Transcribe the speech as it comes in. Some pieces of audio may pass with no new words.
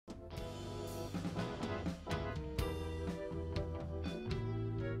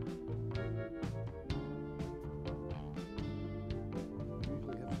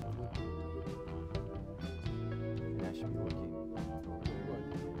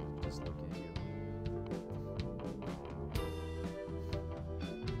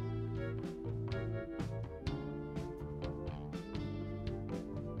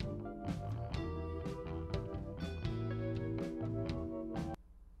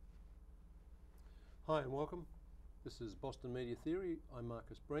Hi and welcome. This is Boston Media Theory. I'm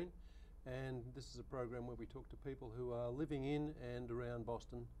Marcus Breen, and this is a program where we talk to people who are living in and around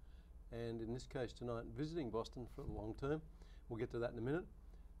Boston, and in this case tonight visiting Boston for the long term. We'll get to that in a minute.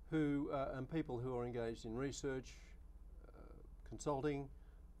 And people who are engaged in research, consulting,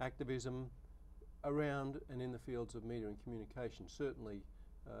 activism around and in the fields of media and communication. Certainly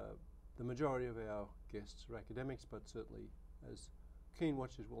the majority of our guests are academics, but certainly, as keen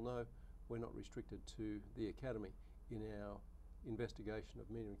watchers will know, we're not restricted to the academy in our investigation of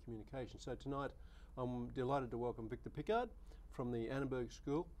media and communication. So tonight I'm delighted to welcome Victor Pickard from the Annenberg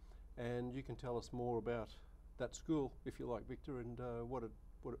School, and you can tell us more about that school if you like, Victor, and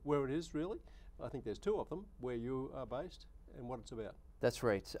where it is really. I think there's two of them, where you are based and what it's about. That's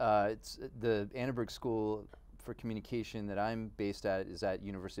right. It's the Annenberg School for Communication that I'm based at is at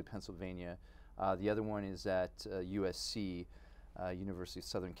University of Pennsylvania. The other one is at USC, University of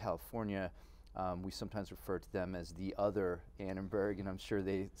Southern California. We sometimes refer to them as the other Annenberg, and I'm sure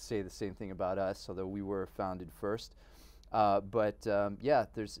they say the same thing about us, although we were founded first. Yeah,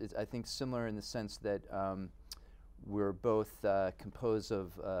 I think similar in the sense that we're both composed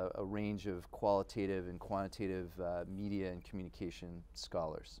of a range of qualitative and quantitative media and communication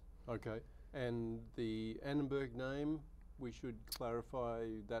scholars. Okay, and the Annenberg name, we should clarify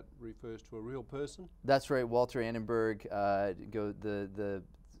that refers to a real person? That's right, Walter Annenberg.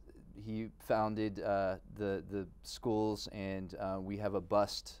 He founded the schools, and we have a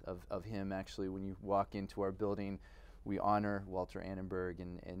bust of him actually. When you walk into our building, we honor Walter Annenberg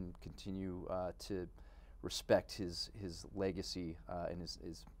and continue to respect his legacy and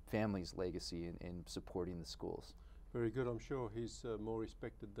his family's legacy in supporting the schools. Very good. I'm sure he's more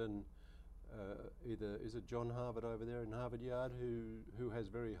respected than either, is it John Harvard over there in Harvard Yard, who has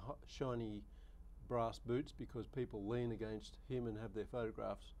very shiny brass boots because people lean against him and have their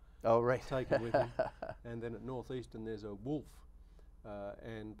photographs taken with him. And then at Northeastern there's a wolf,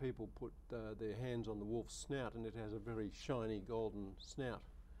 and people put their hands on the wolf's snout, and it has a very shiny golden snout.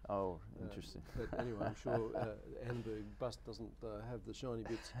 Oh, interesting. But anyway, I'm sure Annenberg bust doesn't have the shiny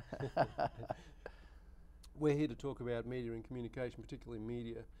bits. We're here to talk about media and communication, particularly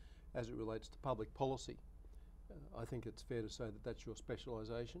media as it relates to public policy. I think it's fair to say that that's your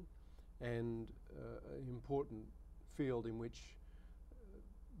specialisation, and an important field in which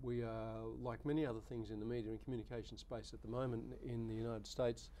we are, like many other things in the media and communication space at the moment in the United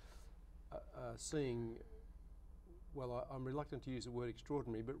States, seeing, well, I'm reluctant to use the word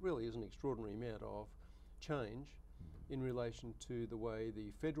extraordinary, but really is an extraordinary amount of change in relation to the way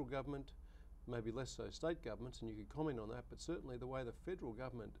the federal government, maybe less so state governments, and you could comment on that, but certainly the way the federal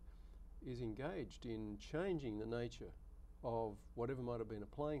government is engaged in changing the nature of whatever might have been a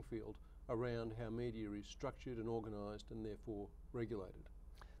playing field around how media is structured and organised and therefore regulated.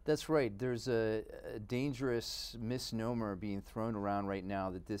 That's right. There's a dangerous misnomer being thrown around right now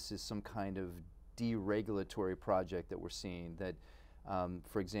that this is some kind of deregulatory project that we're seeing. That,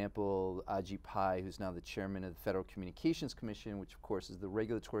 for example, Ajit Pai, who's now the chairman of the Federal Communications Commission, which of course is the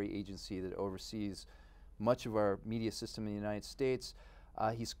regulatory agency that oversees much of our media system in the United States,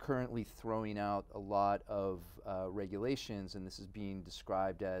 he's currently throwing out a lot of regulations, and this is being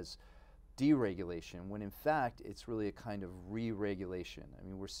described as deregulation, when in fact it's really a kind of re-regulation. I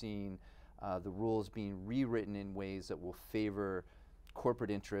mean, we're seeing the rules being rewritten in ways that will favor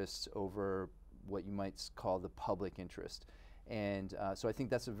corporate interests over what you might call the public interest. And so I think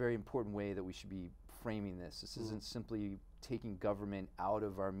that's a very important way that we should be framing this. This isn't simply taking government out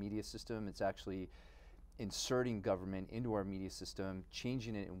of our media system, it's actually inserting government into our media system,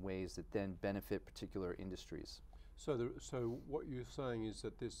 changing it in ways that then benefit particular industries. So what you're saying is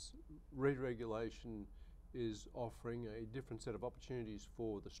that this re-regulation is offering a different set of opportunities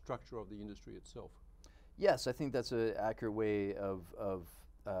for the structure of the industry itself. Yes, I think that's an accurate way of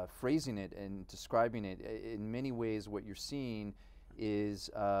phrasing it and describing it. In many ways, what you're seeing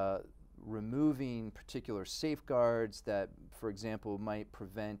is removing particular safeguards that, for example, might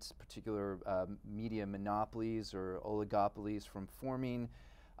prevent particular media monopolies or oligopolies from forming.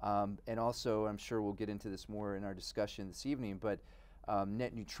 And also, I'm sure we'll get into this more in our discussion this evening, but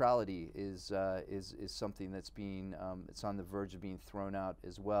net neutrality is something that's being, it's on the verge of being thrown out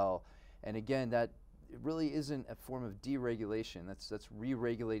as well. And again, that it really isn't a form of deregulation. That's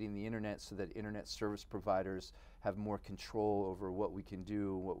re-regulating the internet so that internet service providers have more control over what we can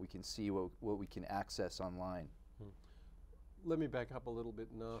do, what we can see, what we can access online. Let me back up a little bit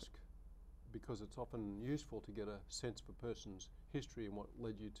and ask, because it's often useful to get a sense of a person's history and what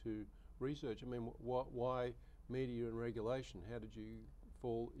led you to research. I mean, why media and regulation? How did you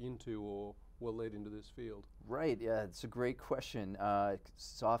fall into or were led into this field? Right, yeah, it's a great question.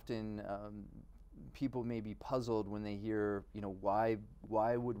 It's often people may be puzzled when they hear, why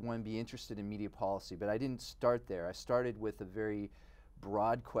would one be interested in media policy? But I didn't start there. I started with a very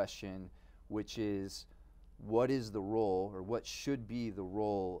broad question, which is, what is the role, or what should be the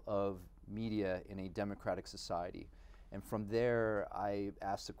role of media in a democratic society? And from there, I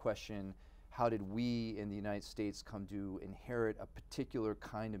asked the question, how did we in the United States come to inherit a particular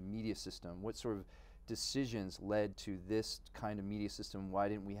kind of media system? What sort of decisions led to this kind of media system? Why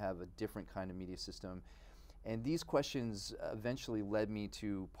didn't we have a different kind of media system? And these questions eventually led me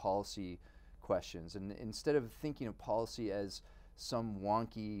to policy questions. And instead of thinking of policy as some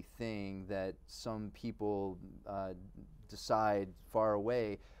wonky thing that some people decide far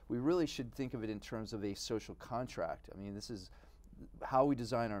away, we really should think of it in terms of a social contract. I mean, this is how we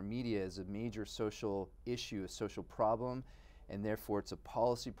design our media is a major social issue, a social problem, and therefore it's a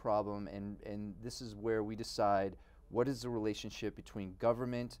policy problem, and this is where we decide what is the relationship between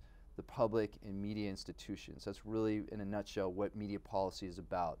government, the public, and media institutions. That's really, in a nutshell, what media policy is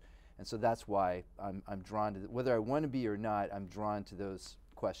about. And so that's why I'm drawn to, whether I want to be or not, I'm drawn to those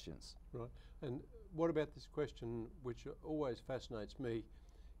questions. Right. And what about this question, which always fascinates me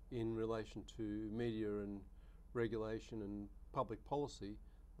in relation to media and regulation and public policy,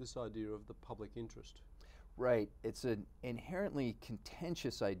 this idea of the public interest? Right. It's an inherently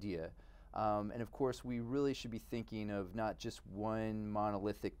contentious idea. And of course, we really should be thinking of not just one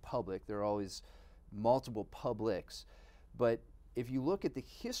monolithic public. There are always multiple publics. But if you look at the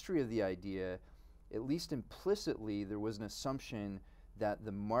history of the idea, at least implicitly, there was an assumption that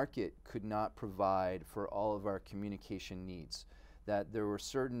the market could not provide for all of our communication needs, that there were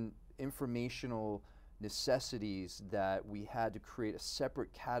certain informational necessities that we had to create a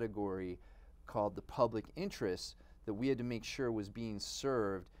separate category called the public interest that we had to make sure was being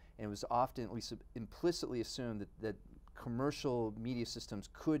served, and it was often, at least implicitly assumed, that commercial media systems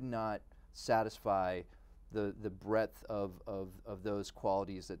could not satisfy the breadth of those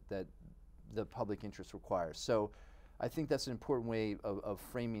qualities that the public interest requires. So I think that's an important way of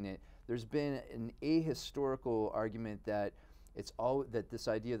framing it. There's been an ahistorical argument that that this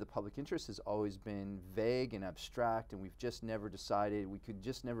idea of the public interest has always been vague and abstract, and we've just never decided, we could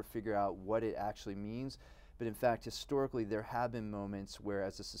just never figure out what it actually means. But in fact, historically, there have been moments where,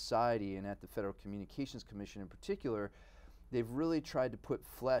 as a society, and at the Federal Communications Commission in particular, they've really tried to put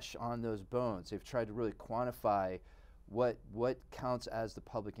flesh on those bones. They've tried to really quantify what counts as the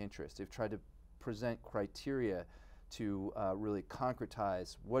public interest. They've tried to present criteria to really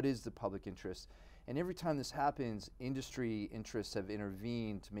concretize what is the public interest. And every time this happens, industry interests have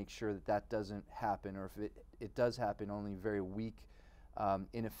intervened to make sure that that doesn't happen, or if it does happen, only very weak,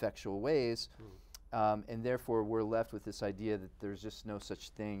 ineffectual ways. And therefore, we're left with this idea that there's just no such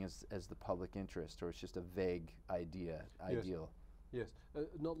thing as the public interest, or it's just a vague idea, ideal. Yes,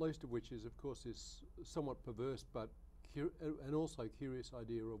 not least of which is, of course, this somewhat perverse but and also curious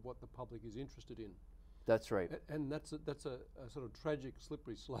idea of what the public is interested in. That's right. And that's a sort of tragic,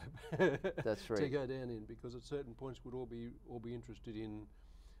 slippery slope That's right. to go down in, because at certain points we'd all be interested in,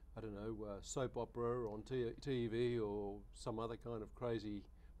 I don't know, soap opera on TV or some other kind of crazy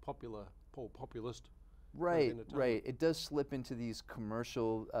populist. Right, right. It does slip into these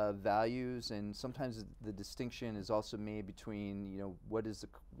commercial values, and sometimes the distinction is also made between, what does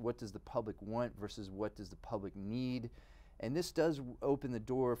the public want versus what does the public need. And this does open the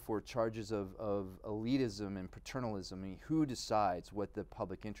door for charges of elitism and paternalism. I mean, who decides what the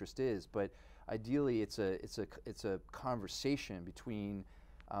public interest is? But ideally, it's a conversation between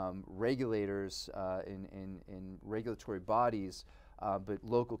regulators and regulatory bodies, but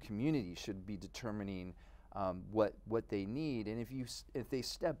local communities should be determining what they need. And if they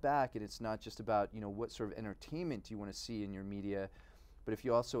step back, and it's not just about what sort of entertainment do you want to see in your media, but if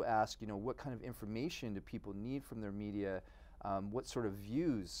you also ask, what kind of information do people need from their media, what sort of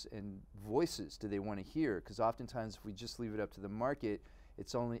views and voices do they want to hear? Because oftentimes, if we just leave it up to the market,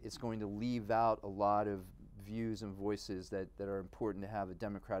 it's going to leave out a lot of views and voices that are important to have a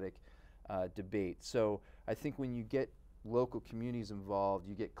democratic debate. So I think when you get local communities involved,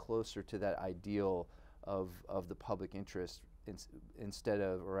 you get closer to that ideal of the public interest instead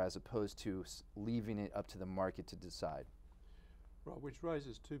of, or as opposed to, leaving it up to the market to decide. Right, which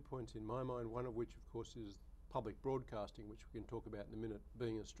raises 2 points in my mind, one of which, of course, is public broadcasting, which we can talk about in a minute.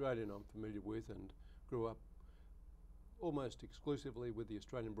 Being Australian, I'm familiar with and grew up almost exclusively with the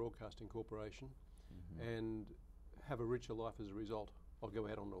Australian Broadcasting Corporation, and have a richer life as a result. I'll go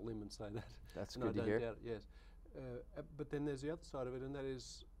out on a limb and say that. That's and good to hear. Doubt it, yes. But then there's the other side of it, and that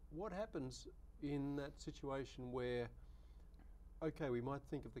is what happens in that situation where, okay, we might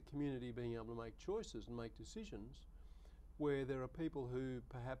think of the community being able to make choices and make decisions. where there are people who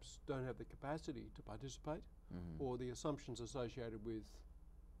perhaps don't have the capacity to participate, or the assumptions associated with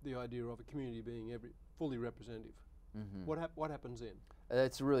the idea of a community being fully representative. What happens then?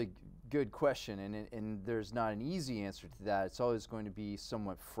 That's a really good question, and there's not an easy answer to that. It's always going to be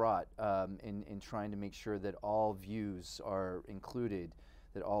somewhat fraught in trying to make sure that all views are included,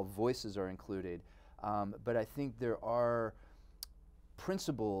 that all voices are included. But I think there are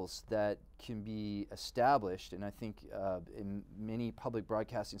principles that can be established, and I think in many public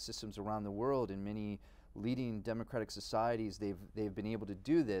broadcasting systems around the world, in many leading democratic societies, they've been able to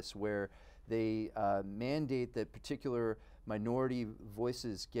do this, where they mandate that particular minority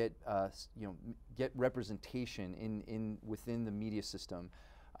voices get get representation within the media system.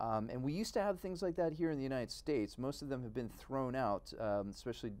 And we used to have things like that here in the United States. Most of them have been thrown out,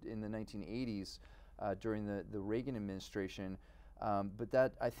 especially in the 1980s during the Reagan administration.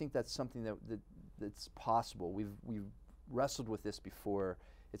 But I think that's something that's possible. We've wrestled with this before.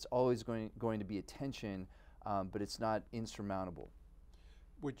 It's always going to be a tension, but it's not insurmountable.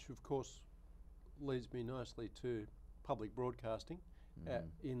 Which, of course, leads me nicely to public broadcasting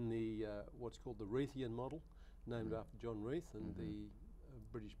in the what's called the Reithian model, named after John Reith, and the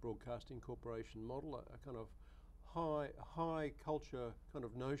British Broadcasting Corporation model, a kind of high culture kind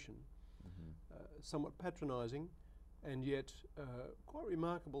of notion, somewhat patronising, and yet quite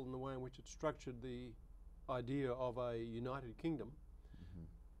remarkable in the way in which it structured the idea of a United Kingdom,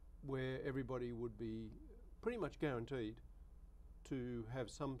 where everybody would be pretty much guaranteed to have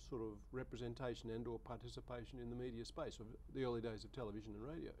some sort of representation and or participation in the media space of the early days of television and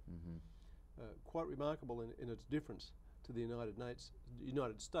radio. Quite remarkable in its difference to the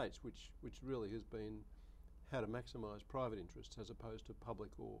United States, which really has been how to maximise private interests as opposed to public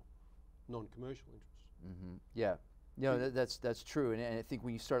or non-commercial interests. Yeah. No, that's true, and I think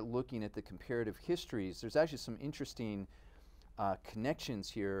when you start looking at the comparative histories, there's actually some interesting connections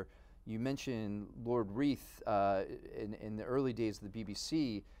here. You mentioned Lord Reith in the early days of the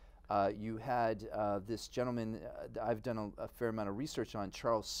BBC. You had this gentleman I've done a fair amount of research on,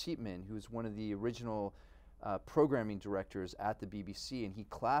 Charles Seatman, who was one of the original programming directors at the BBC, and he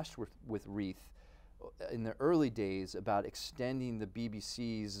clashed with Reith in the early days about extending the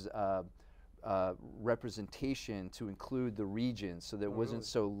BBC's representation to include the regions, so that it wasn't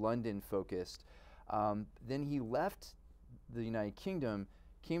so London focused. Then he left the United Kingdom,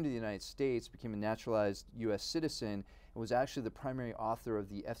 came to the United States, became a naturalized U.S. citizen, and was actually the primary author of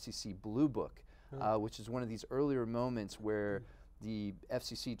the FCC Blue Book, which is one of these earlier moments where the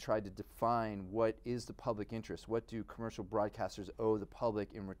FCC tried to define what is the public interest, what do commercial broadcasters owe the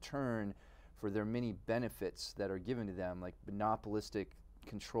public in return for their many benefits that are given to them, like monopolistic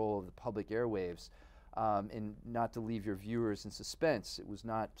control of the public airwaves, and not to leave your viewers in suspense. It was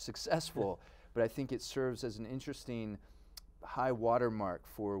not successful, but I think it serves as an interesting high watermark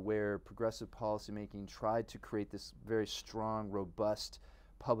for where progressive policymaking tried to create this very strong, robust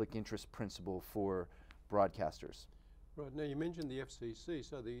public interest principle for broadcasters. Right, now you mentioned the FCC,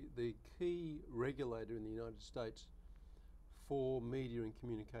 so the key regulator in the United States for media and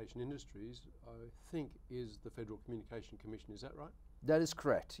communication industries, I think, is the Federal Communication Commission. Is that right? That is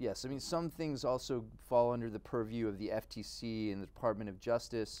correct, yes. I mean, some things also fall under the purview of the FTC and the Department of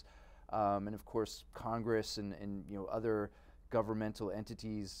Justice, and of course Congress and other governmental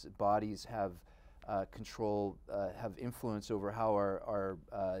entities, bodies have control, have influence over how our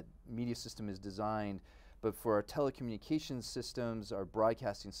media system is designed. But for our telecommunications systems, our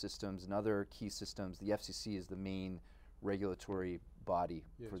broadcasting systems, and other key systems, the FCC is the main regulatory body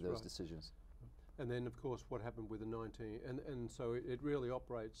for those decisions. And then, of course, what happened with the and so it really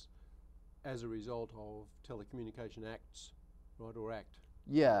operates as a result of Telecommunication Acts, right, or Act.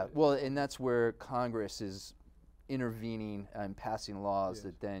 Yeah, well, and that's where Congress is intervening and passing laws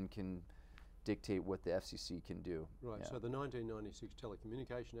that then can dictate what the FCC can do. Right, so the 1996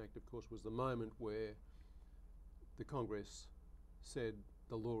 Telecommunication Act, of course, was the moment where the Congress said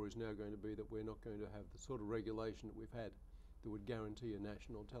the law is now going to be that we're not going to have the sort of regulation that we've had that would guarantee a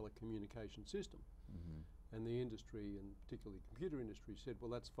national telecommunication system. And the industry, and particularly the computer industry, said, well,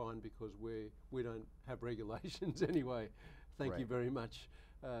 that's fine because we don't have regulations anyway. Thank you very much.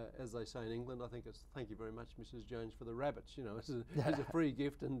 As they say in England, I think it's thank you very much, Mrs. Jones, for the rabbits. You know, it's a free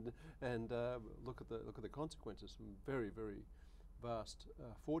gift, and look at the consequences. Some very, very vast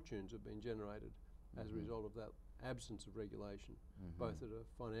fortunes have been generated as a result of that absence of regulation, both at a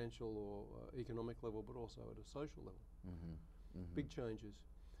financial or economic level, but also at a social level. Big changes.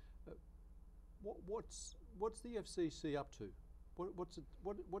 What's the FCC up to?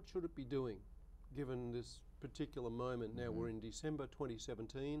 What should it be doing, given this particular moment? Now we're in December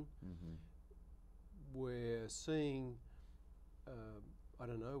 2017. We're seeing I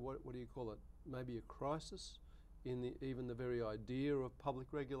don't know, what do you call it? Maybe a crisis in even the very idea of public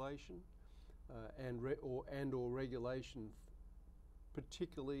regulation or regulation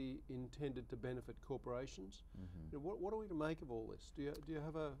particularly intended to benefit corporations. Mm-hmm. What are we to make of all this? Do you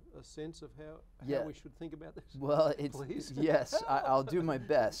have a sense of how we should think about this? Well, Please? Yes, I'll do my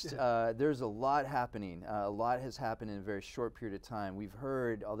best. There's a lot happening. A lot has happened in a very short period of time. We've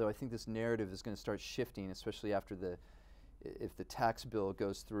heard, although I think this narrative is going to start shifting, especially after if the tax bill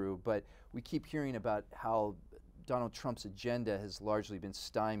goes through, but we keep hearing about how Donald Trump's agenda has largely been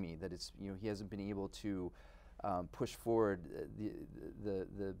stymied, that he hasn't been able to push forward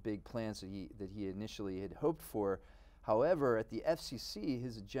the big plans that he initially had hoped for. However, at the FCC,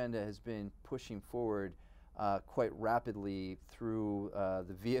 his agenda has been pushing forward quite rapidly through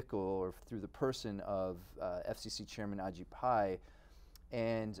the vehicle or through the person of FCC Chairman Ajit Pai.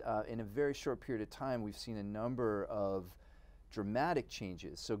 And in a very short period of time, we've seen a number of dramatic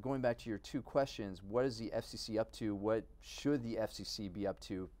changes. So going back to your two questions, what is the FCC up to? What should the FCC be up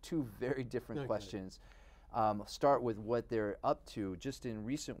to? Two very different questions. Start with what they're up to. Just in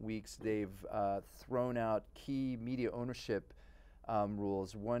recent weeks, they've thrown out key media ownership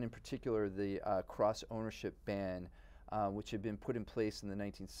rules. One in particular, the cross-ownership ban, which had been put in place in the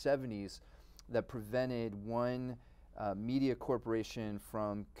 1970s, that prevented one media corporation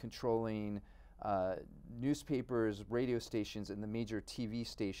from controlling newspapers, radio stations, and the major TV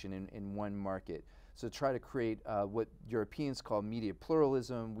station in one market. So try to create what Europeans call media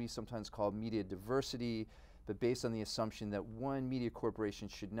pluralism, we sometimes call media diversity, but based on the assumption that one media corporation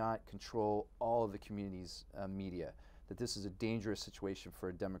should not control all of the community's media, that this is a dangerous situation for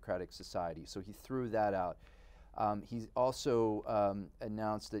a democratic society. So he threw that out. He also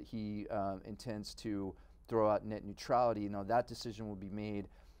announced that he intends to throw out net neutrality. Now that decision will be made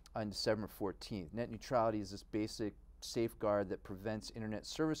on December 14th. Net neutrality is this basic safeguard that prevents internet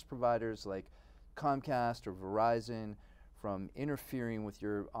service providers like Comcast or Verizon from interfering with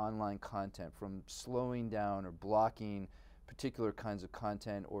your online content, from slowing down or blocking particular kinds of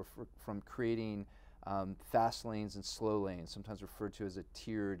content, or from creating fast lanes and slow lanes, sometimes referred to as a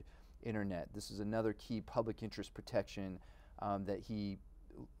tiered internet. This is another key public interest protection that he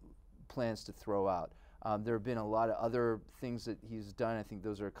plans to throw out. There have been a lot of other things that he's done. I think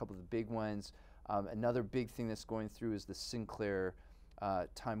those are a couple of the big ones. Another big thing that's going through is the Sinclair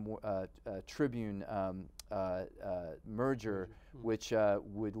Tribune merger, which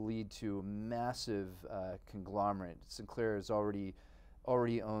would lead to a massive conglomerate. Sinclair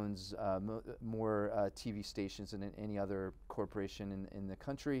already owns more TV stations than any other corporation in the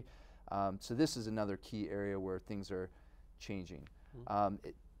country. So this is another key area where things are changing.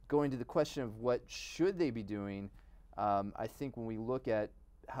 Going to the question of what should they be doing, I think when we look at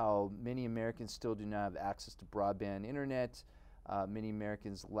how many Americans still do not have access to broadband internet, many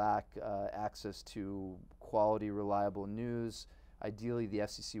Americans lack access to quality, reliable news, ideally the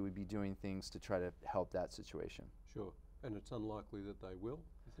FCC would be doing things to try to help that situation. Sure, and it's unlikely that they will,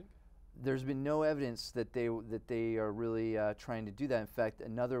 you think? There's been no evidence that they are really trying to do that. In fact,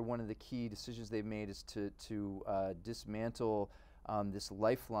 another one of the key decisions they've made is to dismantle this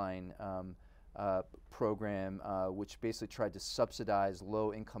Lifeline program, which basically tried to subsidize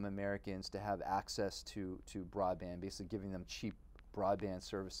low-income Americans to have access to broadband, basically giving them cheap broadband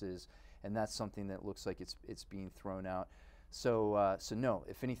services, and that's something that looks like it's being thrown out. So no,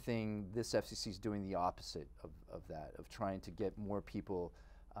 if anything, this FCC is doing the opposite of that, of trying to get more people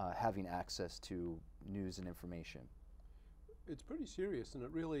having access to news and information. It's pretty serious, and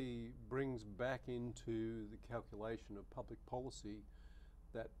it really brings back into the calculation of public policy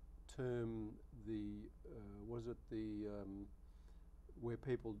that term, where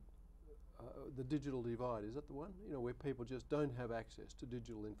people, the digital divide, is that the one? You know, where people just don't have access to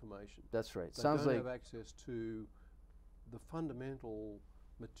digital information. That's right. They don't have access to the fundamental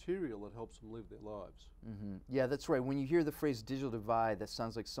material that helps them live their lives. Yeah, that's right. When you hear the phrase digital divide, that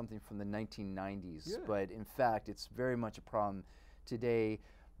sounds like something from the 1990s, but in fact it's very much a problem today.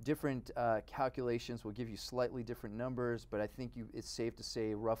 Different calculations will give you slightly different numbers, but I think it's safe to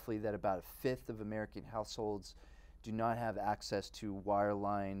say roughly that about a fifth of American households do not have access to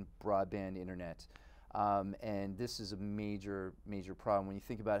wireline broadband internet, and this is a major problem when you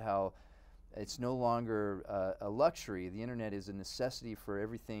think about how it's no longer a luxury. The internet is a necessity for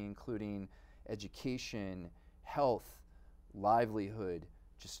everything, including education, health, livelihood,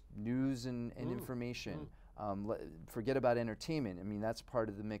 just news and information. Forget about entertainment. I mean, that's part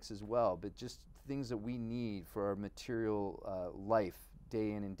of the mix as well, but just things that we need for our material life,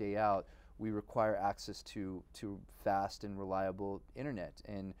 day in and day out, we require access to fast and reliable internet.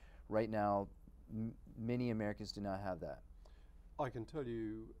 And right now, many Americans do not have that. I can tell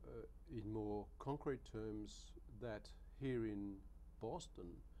you in more concrete terms that here in Boston,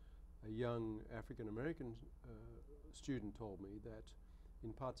 a young African-American student told me that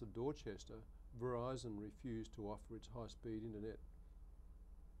in parts of Dorchester, Verizon refused to offer its high-speed internet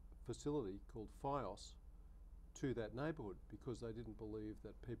facility called FiOS to that neighbourhood because they didn't believe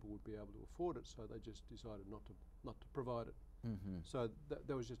that people would be able to afford it, so they just decided not to provide it. So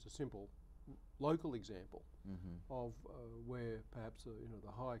that was just a simple local example of where perhaps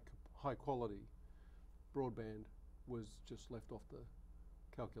the high quality broadband was just left off the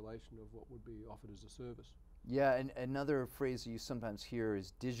calculation of what would be offered as a service. Yeah, and another phrase that you sometimes hear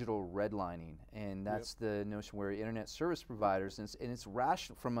is digital redlining, and that's the notion where internet service providers, and it's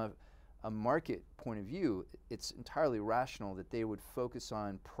rational from a market point of view, it's entirely rational that they would focus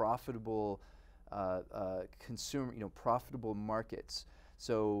on profitable profitable markets.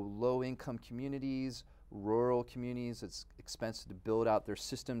 So low-income communities, rural communities, it's expensive to build out their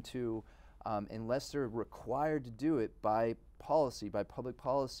system to, unless they're required to do it by policy, by public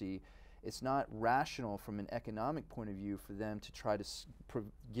policy. It's not rational from an economic point of view for them to try to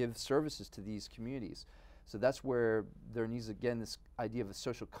give services to these communities. So that's where there needs, again, this idea of a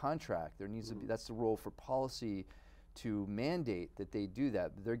social contract. There needs to be, that's the role for policy to mandate that they do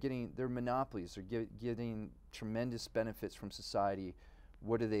that. They're monopolies. They're getting tremendous benefits from society.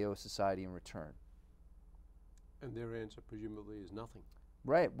 What do they owe society in return? And their answer presumably is nothing.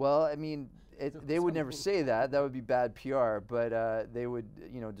 Right. Well, I mean, they would never say that. That would be bad PR. But they would,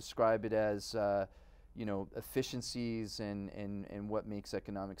 describe it as, efficiencies and what makes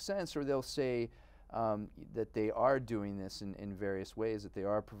economic sense. Or they'll say that they are doing this in various ways, that they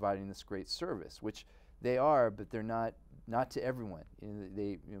are providing this great service, which they are, but they're not to everyone.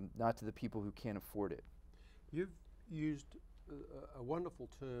 Not to the people who can't afford it. You've used a wonderful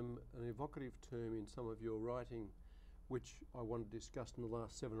term, an evocative term in some of your writing, which I want to discuss in the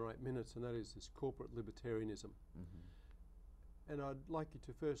last 7 or 8 minutes, and that is this corporate libertarianism. And I'd like you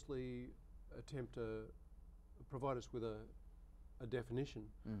to firstly attempt to provide us with a definition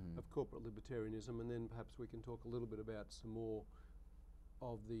of corporate libertarianism, and then perhaps we can talk a little bit about some more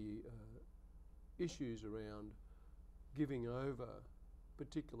of the issues around giving over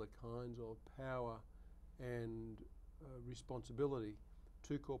particular kinds of power and responsibility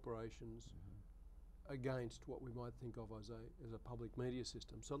to corporations against what we might think of as a public media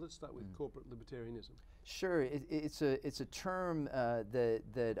system. So let's start with corporate libertarianism. Sure, it's a term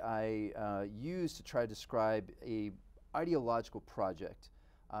that I use to try to describe a ideological project,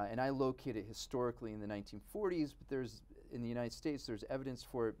 and I locate it historically in the 1940s. But in the United States, there's evidence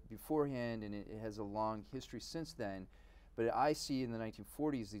for it beforehand, and it has a long history since then. But I see in the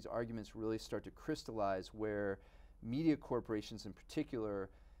 1940s these arguments really start to crystallize, where media corporations in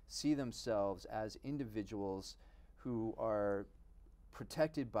particular see themselves as individuals who are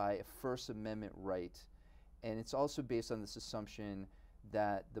protected by a First Amendment right. And it's also based on this assumption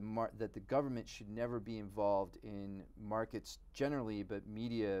that the government should never be involved in markets generally, but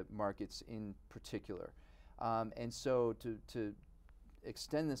media markets in particular. And so to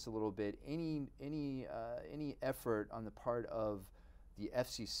extend this a little bit, any effort on the part of the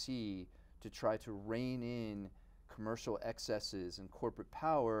FCC to try to rein in commercial excesses and corporate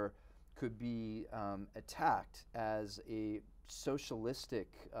power could be attacked as a socialistic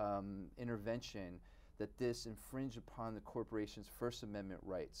intervention, that this infringed upon the corporation's First Amendment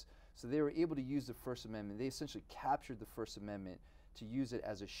rights. So they were able to use the First Amendment. They essentially captured the First Amendment to use it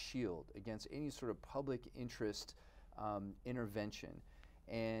as a shield against any sort of public interest intervention.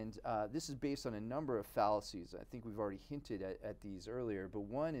 And this is based on a number of fallacies. I think we've already hinted at these earlier, but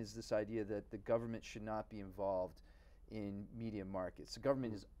one is this idea that the government should not be involved in media markets. The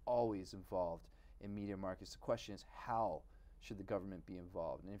government is always involved in media markets. The question is, how should the government be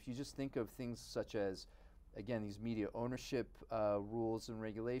involved? And if you just think of things such as, again, these media ownership rules and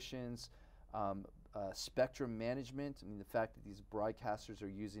regulations, spectrum management, I mean, the fact that these broadcasters are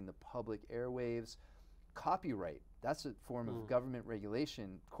using the public airwaves, copyright, that's a form of government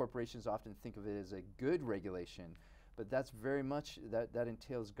regulation. Corporations often think of it as a good regulation, but that's very much, that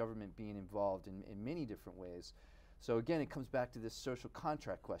entails government being involved in many different ways. So again, it comes back to this social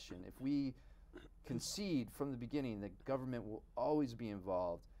contract question. If we concede from the beginning that government will always be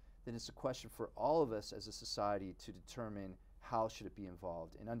involved, then it's a question for all of us as a society to determine how should it be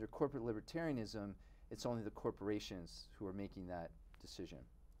involved. And under corporate libertarianism, it's only the corporations who are making that decision.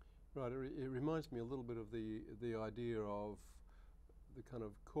 Right, it reminds me a little bit of the idea of the kind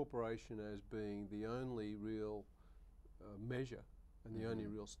of corporation as being the only real measure and the only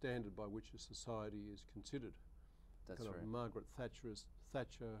real standard by which a society is considered. That's kind right. of Margaret Thatcher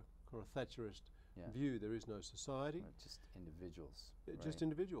kind of Thatcherist view. There is no society. Just individuals. Just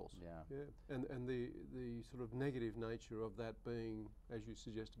individuals. Yeah. And the sort of negative nature of that being, as you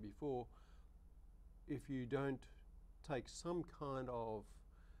suggested before, if you don't take some kind of,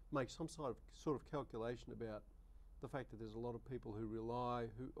 make some sort of calculation about the fact that there's a lot of people who rely,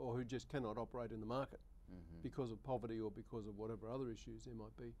 who just cannot operate in the market because of poverty or because of whatever other issues there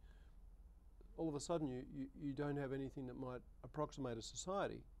might be, all of a sudden you don't have anything that might approximate a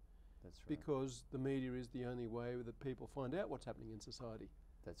society. That's right. Because the media is the only way that people find out what's happening in society.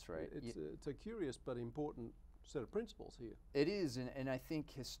 That's right. It's a curious but important set of principles here. It is, and I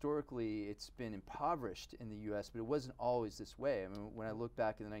think historically it's been impoverished in the U.S., but it wasn't always this way. I mean, when I look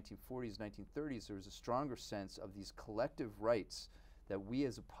back in the 1940s, 1930s, there was a stronger sense of these collective rights that we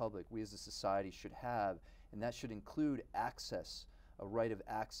as a public, we as a society should have, and that should include access, a right of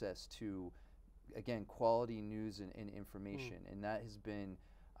access to, again, quality news and information, and that has been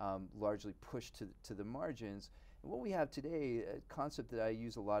largely pushed to the margins. And what we have today, a concept that I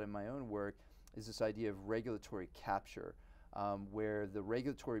use a lot in my own work, is this idea of regulatory capture, where the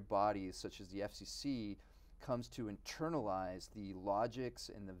regulatory bodies, such as the FCC, comes to internalize the logics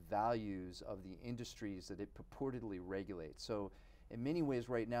and the values of the industries that it purportedly regulates. So in many ways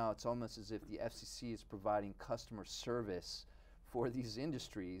right now, it's almost as if the FCC is providing customer service for these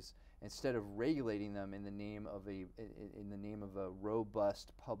industries instead of regulating them in the name of a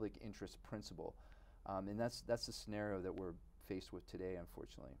robust public interest principle. And that's the scenario that we're faced with today,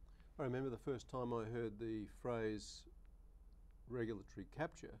 unfortunately. I remember the first time I heard the phrase regulatory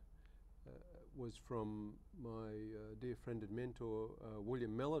capture was from my dear friend and mentor,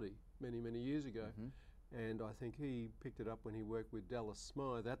 William Melody, many years ago. And I think he picked it up when he worked with Dallas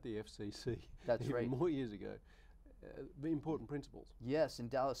Smythe at the FCC. That's even right. more years ago. Important principles. Yes, and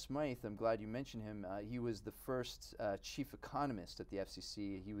Dallas Smythe, I'm glad you mentioned him. He was the first chief economist at the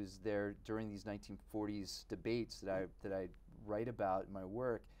FCC. He was there during these 1940s debates that I write about in my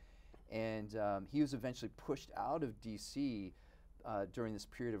work. And he was eventually pushed out of D.C. During this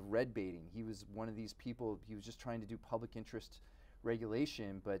period of red baiting. He was one of these people, he was just trying to do public interest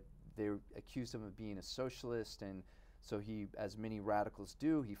regulation, but they accused him of being a socialist, and so he, as many radicals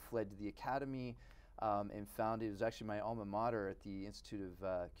do, he fled to the academy and founded, it was actually my alma mater at the Institute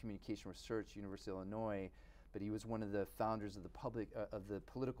of Communication Research, University of Illinois, but he was one of the founders of the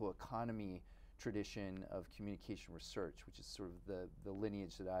political economy tradition of communication research, which is sort of the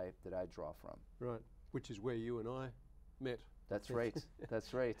lineage that I draw from. Right, which is where you and I met. That's right.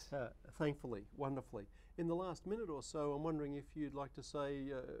 That's right. Thankfully, wonderfully. In the last minute or so, I'm wondering if you'd like to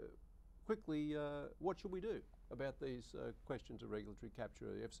say quickly, what should we do about these questions of regulatory capture,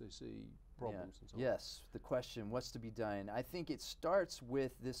 the FCC problems and so on? Yes, the question, what's to be done? I think it starts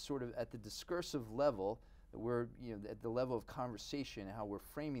with this sort of at the discursive level, that we're, at the level of conversation, how we're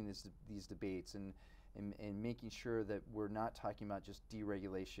framing these debates and making sure that we're not talking about just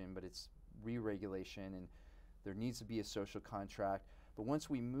deregulation, but it's re-regulation, and there needs to be a social contract. But once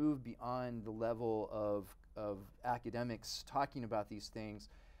we move beyond the level of academics talking about these things,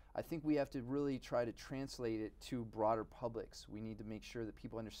 I think we have to really try to translate it to broader publics. We need to make sure that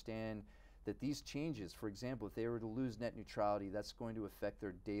people understand that these changes, for example, if they were to lose net neutrality, that's going to affect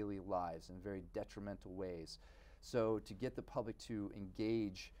their daily lives in very detrimental ways. So to get the public to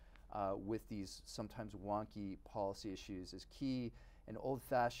engage with these sometimes wonky policy issues is key. And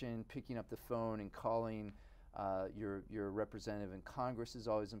old-fashioned picking up the phone and calling your representative in Congress is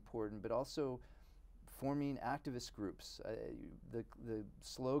always important, but also forming activist groups. The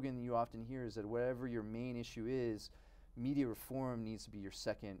slogan you often hear is that whatever your main issue is, media reform needs to be your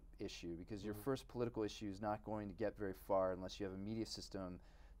second issue, because your first political issue is not going to get very far unless you have a media system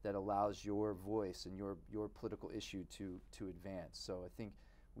that allows your voice and your political issue to advance. So I think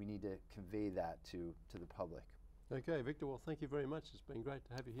we need to convey that to the public. Okay, Victor, well, thank you very much. It's been great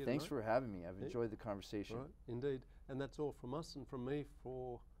to have you here Thanks tonight. for having me. I've enjoyed the conversation. Right, indeed. And that's all from us and from me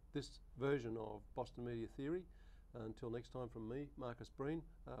for this version of Boston Media Theory. Until next time, from me, Marcus Breen,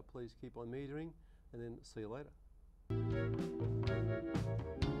 please keep on metering, and then see you later.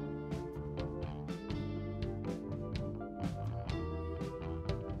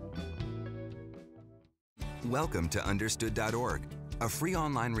 Welcome to Understood.org, a free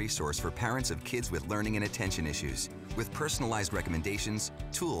online resource for parents of kids with learning and attention issues, with personalized recommendations,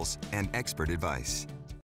 tools, and expert advice.